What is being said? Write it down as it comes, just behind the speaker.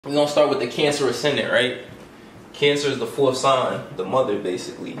We're gonna start with the Cancer Ascendant, right? Cancer is the fourth sign, the mother,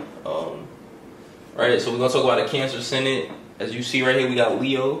 basically. Right, so we're gonna talk about the Cancer Ascendant. As you see right here, we got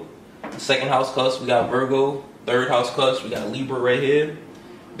Leo, second house cusp. We got Virgo, third house cusp. We got Libra right here.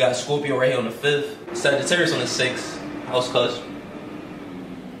 We got Scorpio right here on the fifth. Sagittarius on the sixth house cusp.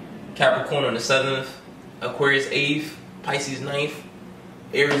 Capricorn on the seventh. Aquarius eighth. Pisces ninth.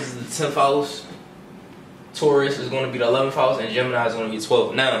 Aries is the 10th house. Taurus is going to be the 11th house, and Gemini is going to be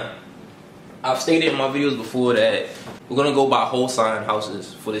 12th. Now, I've stated in my videos before that we're going to go by whole sign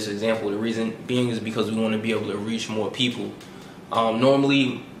houses for this example. The reason being is because we want to be able to reach more people.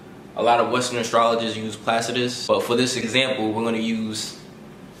 Normally, a lot of Western astrologers use Placidus, but for this example, we're going to use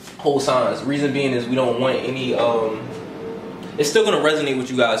whole signs. The reason being is we don't want any... it's still going to resonate with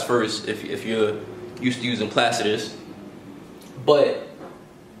you guys first if you're used to using Placidus, but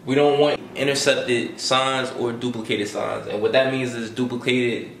we don't want intercepted signs or duplicated signs. And what that means is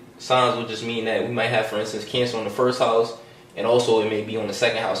duplicated signs will just mean that we might have, for instance, Cancer on the first house, and also it may be on the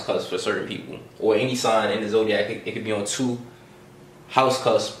second house cusp for certain people. Or any sign in the zodiac, it could be on two house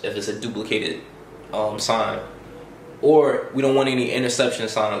cusps if it's a duplicated sign. Or we don't want any interception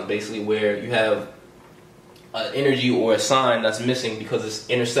signs, basically, where you have an energy or a sign that's missing because it's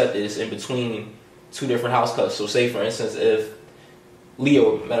intercepted, it's in between two different house cusps. So say, for instance, if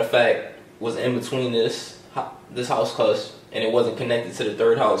Leo, matter of fact, was in between this house cusp and it wasn't connected to the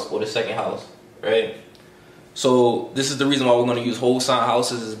third house or the second house, right? So this is the reason why we're going to use whole sign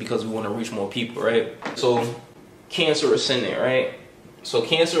houses, is because we want to reach more people, right? So Cancer Ascendant, right? So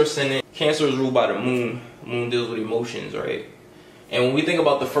Cancer Ascendant, Cancer is ruled by the moon. The moon deals with emotions, right? And when we think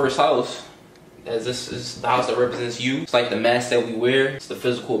about the first house, as this is the house that represents you, it's like the mask that we wear, it's the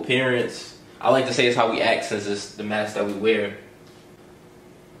physical appearance. I like to say it's how we act, since it's the mask that we wear.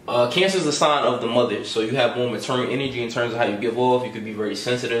 Cancer is the sign of the mother, so you have more maternal energy in terms of how you give off. You could be very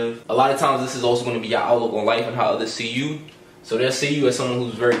sensitive. A lot of times this is also going to be your outlook on life and how others see you. So they'll see you as someone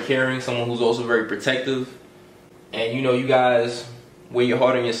who's very caring, someone who's also very protective. And you know, you guys wear your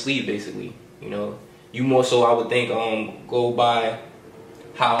heart on your sleeve, basically. You know, you more so, I would think, go by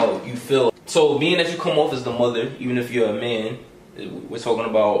how you feel. So being that you come off as the mother, even if you're a man, we're not talking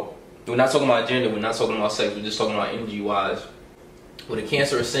about gender, we're not talking about sex, we're just talking about energy wise. With a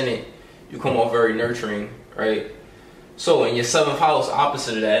Cancer Ascendant, you come off very nurturing, right? So in your 7th house,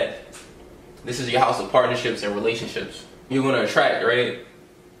 opposite of that, this is your house of partnerships and relationships. You're going to attract, right,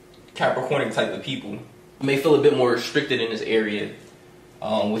 Capricorn type of people. You may feel a bit more restricted in this area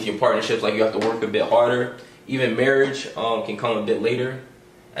with your partnerships, like you have to work a bit harder. Even marriage can come a bit later,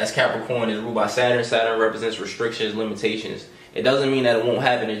 as Capricorn is ruled by Saturn. Saturn represents restrictions, limitations. It doesn't mean that it won't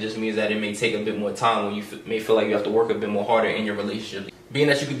happen, it just means that it may take a bit more time, when you may feel like you have to work a bit more harder in your relationship. Being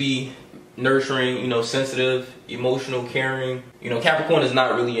that you could be nurturing, you know, sensitive, emotional, caring. You know, Capricorn is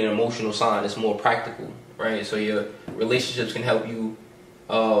not really an emotional sign, it's more practical, right? So your relationships can help you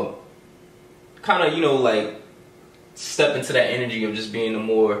kind of, you know, like step into that energy of just being a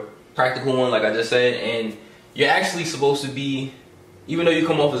more practical one, like I just said. And you're actually supposed to be, even though you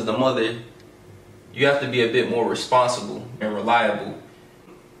come off as the mother, you have to be a bit more responsible and reliable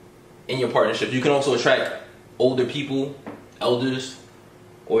in your partnership. You can also attract older people, elders,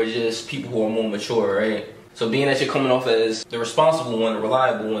 or just people who are more mature, right? So being that you're coming off as the responsible one, the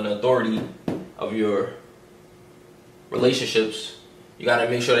reliable one, the authority of your relationships, you gotta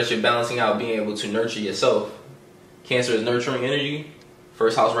make sure that you're balancing out being able to nurture yourself. Cancer is nurturing energy.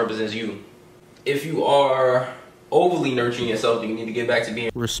 First house represents you. If you are overly nurturing yourself, you need to get back to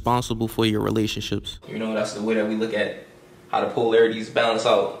being responsible for your relationships. You know, that's the way that we look at how the polarities balance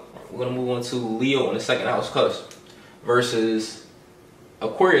out. We're going to move on to Leo on the 2nd house cusp versus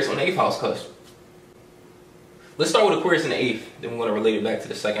Aquarius on the 8th house cusp. Let's start with Aquarius in the 8th, then we're going to relate it back to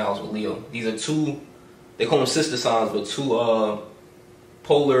the 2nd house with Leo. These are two, they call them sister signs, but two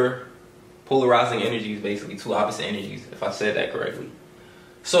polarizing energies, basically, two opposite energies, if I said that correctly.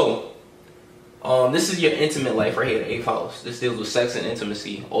 So this is your intimate life right here, the 8th house. This deals with sex and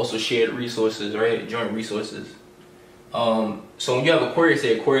intimacy, also shared resources, right? Joint resources. So when you have Aquarius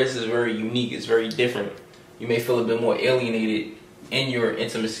there, Aquarius is very unique, it's very different. You may feel a bit more alienated in your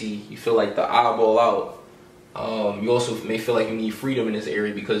intimacy. You feel like the eyeball out. You also may feel like you need freedom in this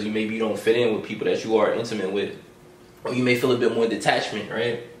area because you don't fit in with people that you are intimate with. Or you may feel a bit more detachment,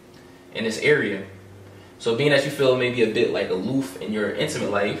 right, in this area. So being that you feel maybe a bit like aloof in your intimate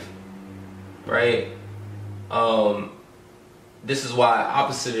life, right? This is why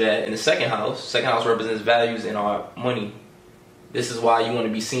opposite of that in the 2nd house represents values and our money. This is why you want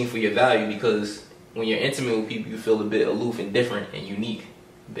to be seen for your value, because when you're intimate with people, you feel a bit aloof and different and unique,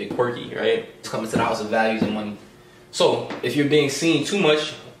 a bit quirky, right? It's coming to the house of values and money. So if you're being seen too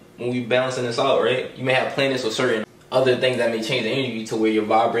much when we balancing this out, right? You may have planets or certain other things that may change the energy to where you're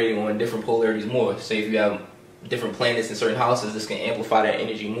vibrating on different polarities more. Say if you have different planets in certain houses, this can amplify that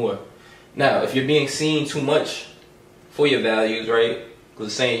energy more. Now, if you're being seen too much for your values, right? Because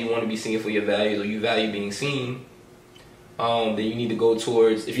it's saying you want to be seen for your values, or you value being seen, then you need to go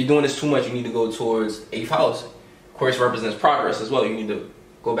towards, if you're doing this too much, you need to go towards 8th house. Aquarius represents progress as well. You need to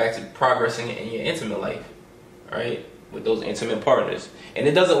go back to progressing in your intimate life, right? With those intimate partners. And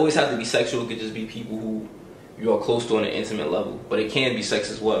it doesn't always have to be sexual. It could just be people who you are close to on an intimate level. But it can be sex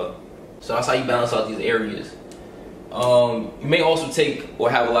as well. So that's how you balance out these areas. You may also take or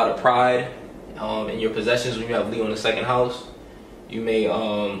have a lot of pride in your possessions when you have Leo in the 2nd house. You may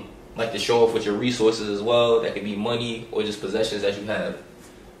like to show off with your resources as well. That could be money or just possessions that you have.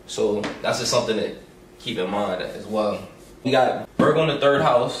 So that's just something to keep in mind as well. We got Virgo in the 3rd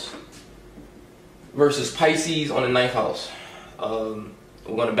house versus Pisces on the 9th house.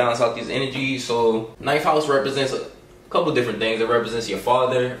 We're going to balance out these energies. So 9th house represents a couple different things. It represents your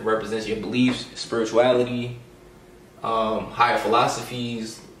father, it represents your beliefs, spirituality, higher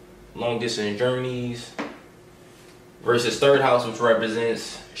philosophies, long distance journeys, versus 3rd house, which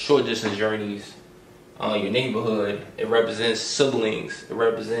represents short distance journeys, your neighborhood. It represents siblings, it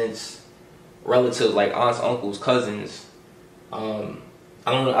represents relatives like aunts, uncles, cousins. I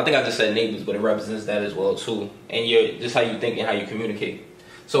don't know, I think I just said neighbors, but it represents that as well too. And just how you think and how you communicate.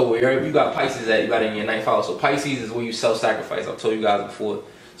 So wherever you got Pisces at, you got it in your 9th house. So Pisces is where you self-sacrifice. I've told you guys before.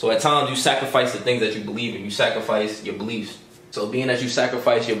 So at times you sacrifice the things that you believe in. You sacrifice your beliefs. So being that you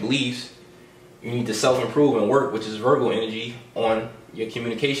sacrifice your beliefs, you need to self-improve and work, which is Virgo energy, on your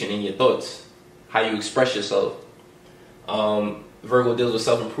communication and your thoughts, how you express yourself. Virgo deals with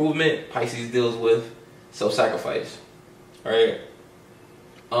self-improvement. Pisces deals with self-sacrifice. All right.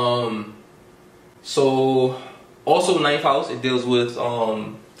 So also 9th house, it deals with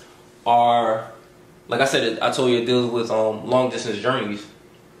like I said, I told you it deals with long distance journeys.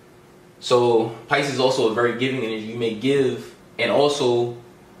 So Pisces is also a very giving energy. You may give and also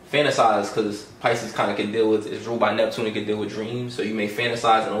fantasize, because Pisces kind of can deal with, it's ruled by Neptune, it can deal with dreams. So you may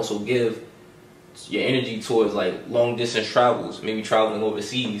fantasize and also give your energy towards like long distance travels, maybe traveling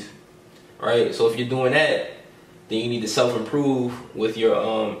overseas, right? So if you're doing that, then you need to self-improve with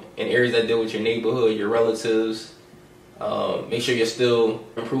your in areas that deal with your neighborhood, your relatives. Make sure you're still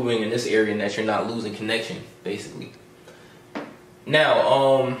improving in this area and that you're not losing connection, basically.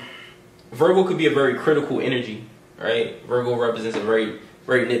 Now, Virgo could be a very critical energy, right? Virgo represents a very,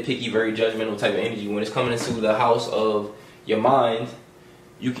 very nitpicky, very judgmental type of energy. When it's coming into the house of your mind,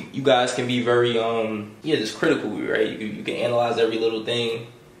 you guys can be very, just critical, right? You can analyze every little thing.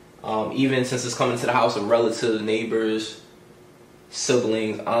 Even since it's coming to the house of relatives, neighbors,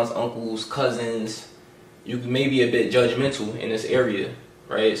 siblings, aunts, uncles, cousins, you may be a bit judgmental in this area,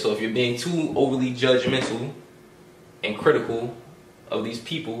 right? So if you're being too overly judgmental and critical of these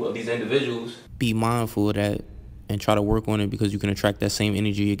people, of these individuals, be mindful of that and try to work on it, because you can attract that same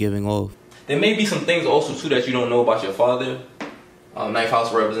energy you're giving off. There may be some things also too that you don't know about your father. 9th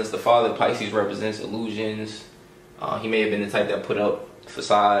house represents the father. Pisces represents illusions. He may have been the type that put up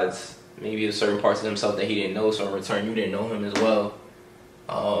facades, maybe there's certain parts of himself that he didn't know, so in return you didn't know him as well.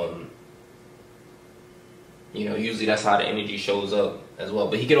 You know, usually that's how the energy shows up as well.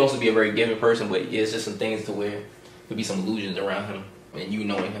 But he could also be a very giving person, but yeah, it's just some things to where could be some illusions around him and you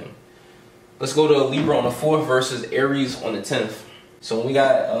knowing him. Let's go to Libra on the 4th versus Aries on the 10th. So when we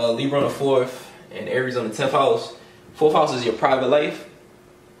got Libra on the 4th and Aries on the 10th house, 4th house is your private life.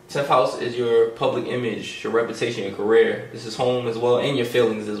 10th house is your public image, your reputation, your career. This is home as well, and your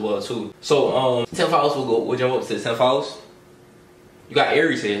feelings as well too. So 10th house, we'll jump up to the 10th house. You got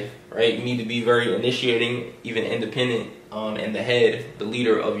Aries here, right? You need to be very initiating, even independent, and the head, the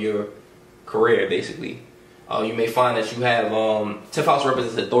leader of your career, basically. You may find that you have 10th house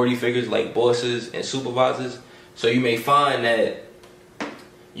represents authority figures like bosses and supervisors. So you may find that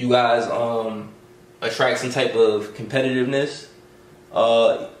you guys attract some type of competitiveness.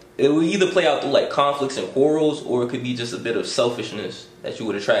 It will either play out through like conflicts and quarrels, or it could be just a bit of selfishness that you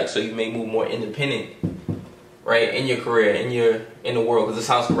would attract. So you may move more independent, right, in your career, in the world, because this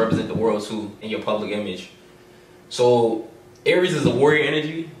house can represent the world too, in your public image. So Aries is a warrior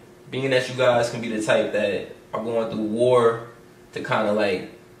energy, being that you guys can be the type that are going through war to kind of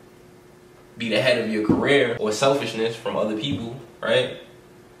like be the head of your career, or selfishness from other people, right?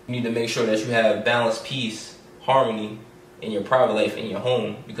 You need to make sure that you have balance, peace, harmony in your private life, in your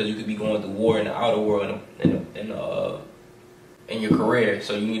home, because you could be going through war in the outer world in your career.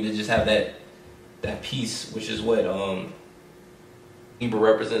 So you need to just have that peace, which is what Libra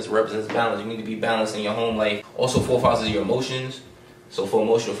represents balance. You need to be balanced in your home life. Also, 4th house is your emotions. So for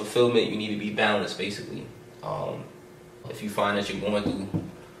emotional fulfillment, you need to be balanced, basically. If you find that you're going through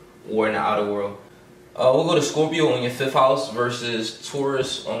war in the outer world. We'll go to Scorpio on your 5th house versus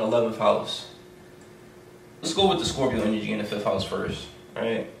Taurus on the 11th house. Let's go with the Scorpio energy in the 5th house first,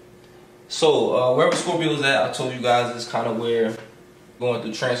 right? So wherever Scorpio is at, I told you guys it's kind of where going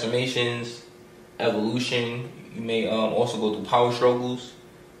through transformations, evolution. You may also go through power struggles.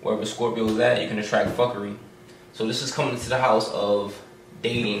 Wherever Scorpio is at, you can attract fuckery. So this is coming into the house of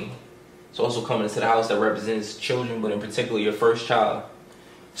dating. It's also coming into the house that represents children, but in particular your first child.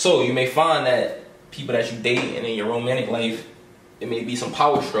 So you may find that people that you date and in your romantic life, it may be some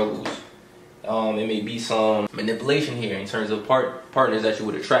power struggles. It may be some manipulation here in terms of partners that you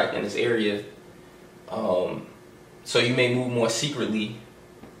would attract in this area. So you may move more secretly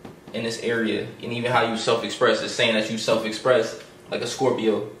in this area, and even how you self-express is saying that you self-express like a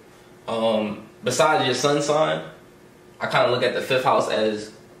Scorpio. Besides your sun sign, I kind of look at the 5th house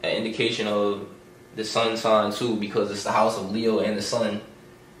as an indication of the sun sign too, because it's the house of Leo and the sun.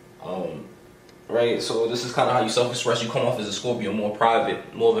 Right, so this is kind of how you self-express. You come off as a Scorpio, more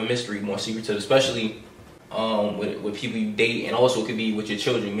private, more of a mystery, more secretive, especially with people you date, and also it could be with your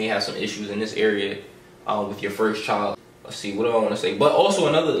children. You may have some issues in this area with your first child. Let's see, what do I want to say? But also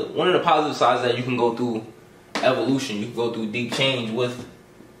one of the positive sides is that you can go through evolution. You can go through deep change with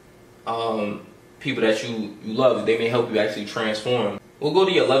people that you love. They may help you actually transform. We'll go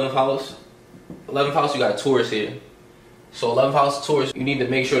to your 11th house. 11th house, you got Taurus here. So 11th house Taurus, you need to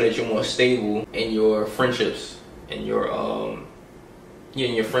make sure that you're more stable in your friendships, in your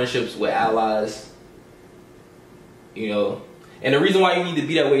friendships with allies, you know. And the reason why you need to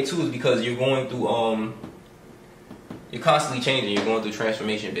be that way too is because you're going through you're constantly changing. You're going through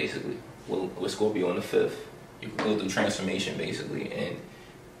transformation, basically. With Scorpio on the 5th, you can go through transformation basically and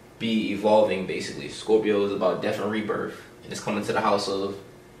be evolving basically. Scorpio is about death and rebirth, and it's coming to the house of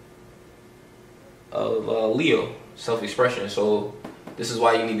Leo, self-expression. So this is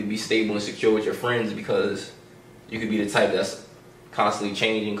why you need to be stable and secure with your friends, because you could be the type that's constantly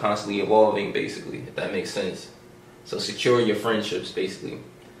changing, constantly evolving, basically, if that makes sense. So secure your friendships, basically.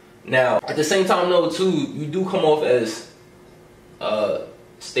 Now, at the same time, though, too, you do come off as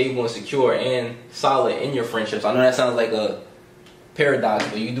stable and secure and solid in your friendships. I know that sounds like a paradox,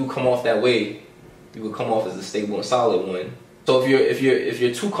 but you do come off that way. You would come off as a stable and solid one. So if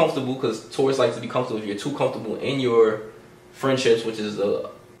you're too comfortable, because Taurus likes to be comfortable, if you're too comfortable in your friendships, which is the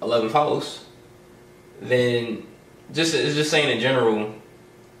 11th house, then it's just saying in general,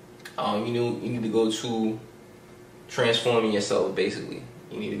 you need to go to transforming yourself, basically.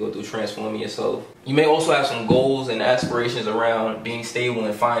 You need to go through transforming yourself. You may also have some goals and aspirations around being stable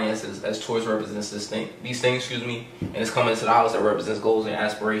in finances, as Taurus represents these things, and it's coming to the house that represents goals and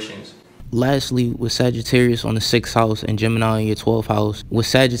aspirations. Lastly, with Sagittarius on the 6th house and Gemini in your 12th house, with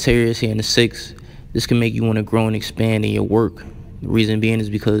Sagittarius here in the 6th, this can make you want to grow and expand in your work. The reason being is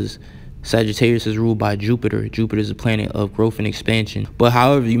because Sagittarius is ruled by Jupiter. Jupiter is a planet of growth and expansion. But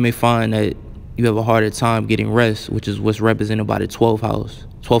however, you may find that you have a harder time getting rest, which is what's represented by the 12th house.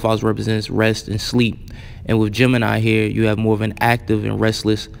 12th house represents rest and sleep. And with Gemini here, you have more of an active and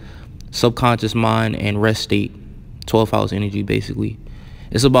restless subconscious mind and rest state. 12th house energy, basically.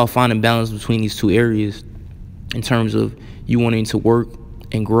 It's about finding balance between these two areas in terms of you wanting to work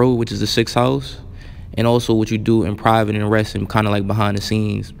and grow, which is the 6th house, and also what you do in private and rest and kind of like behind the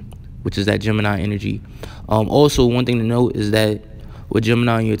scenes, which is that Gemini energy. Also, one thing to note is that with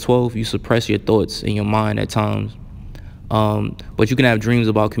Gemini in your 12th, you suppress your thoughts in your mind at times. But you can have dreams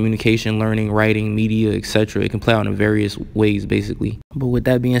about communication, learning, writing, media, etc. It can play out in various ways, basically. But with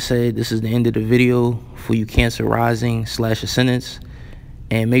that being said, this is the end of the video for you Cancer rising / ascendants.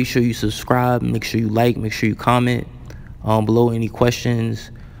 And make sure you subscribe, make sure you like, make sure you comment below any questions.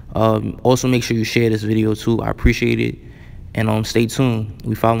 Also, make sure you share this video too. I appreciate it. And stay tuned.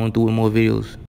 We following through with more videos.